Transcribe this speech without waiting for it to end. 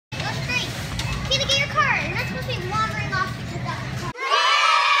supposed to be wandering off to the...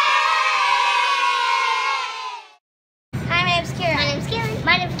 Hi, my name's Keira. My name's Keira.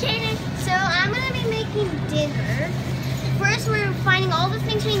 My name's Kakeiran. So I'm going to be making dinner. First, we're finding all the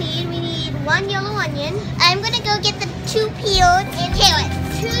things we need. We need 1 yellow onion. I'm going to go get the 2 peeled carrots.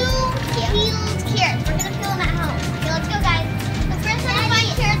 2 peeled carrots. We're going to peel them at home. Okay, let's go, guys. The first time I find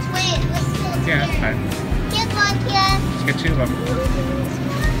carrots, wait. Let's peel the Yeah, carrots. fine. Here's one, Keira. Let's get 2 of them.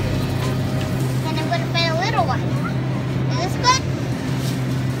 And I'm going to find a little one. Is this good?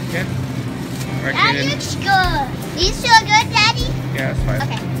 Good. Right, That Kaden. looks good. These two are good, Daddy? Yeah, that's fine.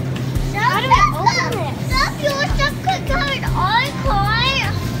 Okay. How do I open this? Stop, your stuff could come in all car.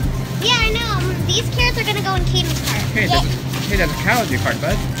 Yeah, I know. These carrots are going to go in Caden's cart. Hey, there's a cow in your cart,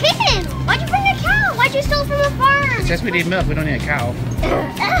 bud. Caden, why'd you bring a cow? Why'd you steal from a farm? It says we need milk. We don't need a cow. We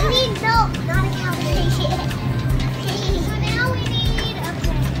need milk, not a cow. So now we need,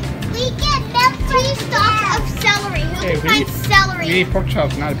 we get milk 3 stalks of celery. Who Hey, can find celery? We need pork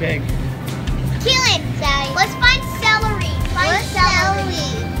chops, not a pig. Keelan, let's find celery. Find celery.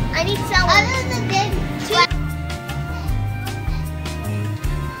 I need celery. Other than this,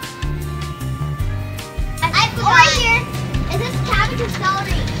 right here. Is this cabbage or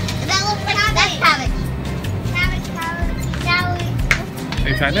celery? That looks like cabbage. That's cabbage. Celery.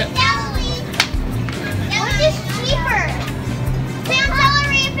 You found it? Celery. Which is cheaper? Found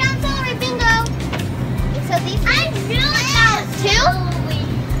celery, bingo. So these I knew it was 2?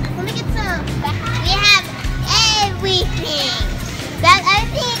 Let me get some. We have everything. I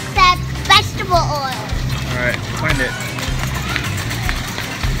think that's vegetable oil. Alright, find it.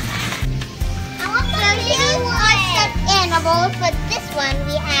 These are stuffed animals, but this one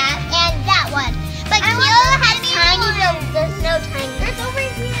we have, and that one. But Keira has tiny, there's no tiny. There's over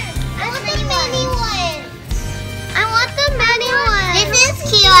here. I want the mini ones. I want the mini ones. This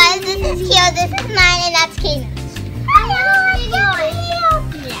is Keira, this is mine, and that's Keira's. I want the mini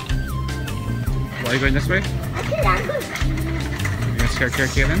ones. Why are you going this way? Okay, I'm good. You gonna scare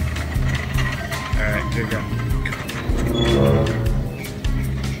Kaden? Alright, here you go.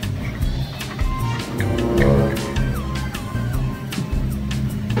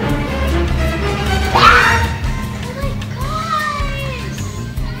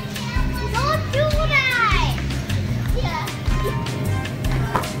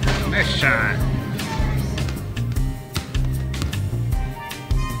 Nice shot.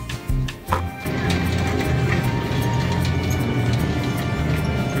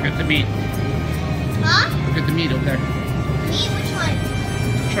 Forget the meat. Huh? Forget the meat over there. Meat? Which one?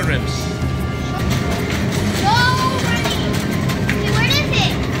 Short ribs. Oh, ready. Okay, where is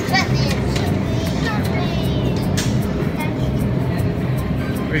it?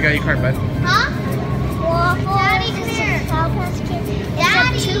 Where you got your cart, bud? Huh? Waffle. Daddy, come here. Paw Pass Kids.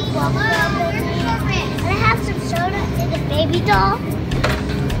 Daddy, it's 2 waffles. And I have some soda and a baby doll.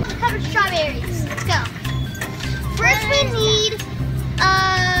 A cup of strawberries. Let's go. First we need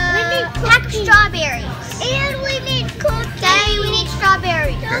pack of strawberries. And we need cookies. Daddy, we need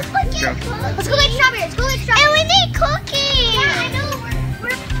strawberries. Okay, Let's go get strawberries. And we need cookies. Yeah, I know.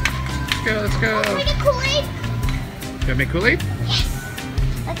 Let's go. We need Kool-Aid. You gonna make Kool-Aid? Yes.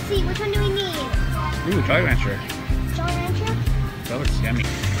 Let's see, which one do we need? Ooh, Jolly Rancher. Jolly Rancher? That looks yummy.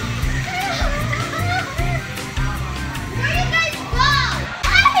 Where do you guys go?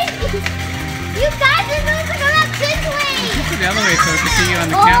 You guys are moving around this way. Put it the other way so we can see you on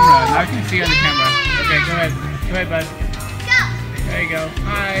the camera. Now we can see you on the camera. Okay, go ahead. Go ahead, bud. Go. There you go.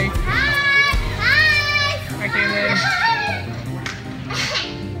 Hi. Hi. Hi, Kaden.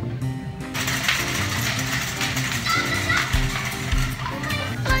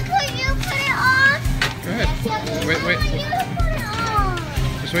 Go ahead. Wait.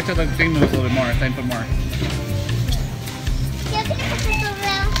 Just wait till the thing moves a little bit more. Then put more. So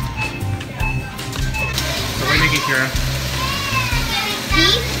what are you making, Keira?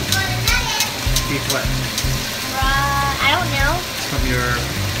 Beef? Beef what? I don't know. From your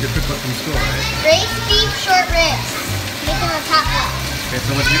cookbook from school, right? Braised beef short ribs. Making the top up. Okay,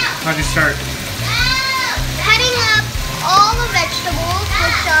 so how'd you start? Cutting up all the vegetables,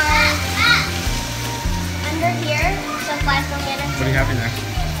 which are under here, so flies don't get us. What do you have in there?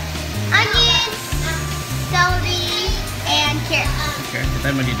 Onions, celery, and carrots. Okay,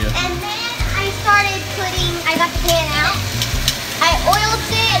 then what do you do? And then I got the pan out, I oiled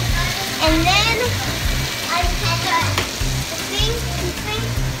it, and then I took the thing,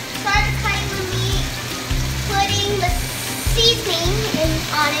 started cutting the meat, putting the seasoning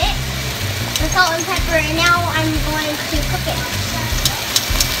on it, the salt and pepper, and now I'm going to cook it.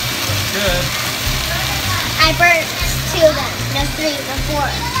 Good. I burnt 2 of them, no 3 or 4.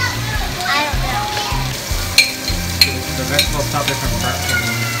 I don't know. Vegetables tell different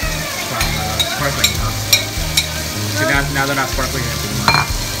from sparkling sauce. So now they're not sparkling anymore.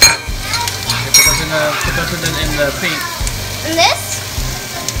 Okay, put those in the sink. And this?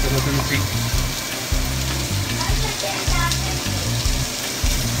 Put those in the sink.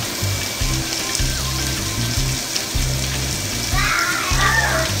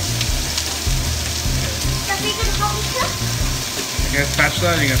 You got a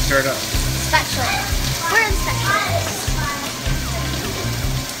spatula and you're gonna stir it up. Spatula. Where is the spatula?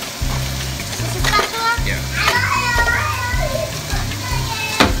 Is this a spatula? Yeah.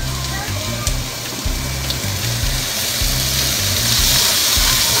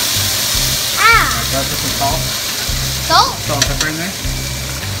 Put some salt. Salt? Salt and pepper in there.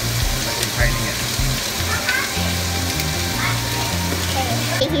 Like you're tightening it.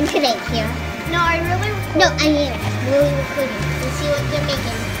 Making today, Keira. No, I really recording. No, I am really recording. Let's see what they're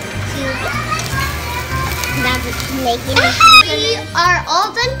making. See what now they're making. We are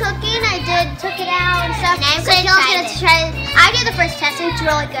all done cooking. I took it out and stuff. And so Jill's gonna try. I did the first test and it's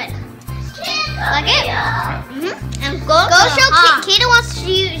really good. Like it? And go show Kaden wants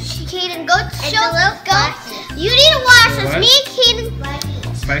to. Kaden, go show. Go. You need to watch this. Me and Kaden.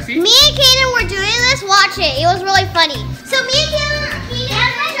 Spicy? Me and Kaden were doing this. Watch it. It was really funny. So me and Kaden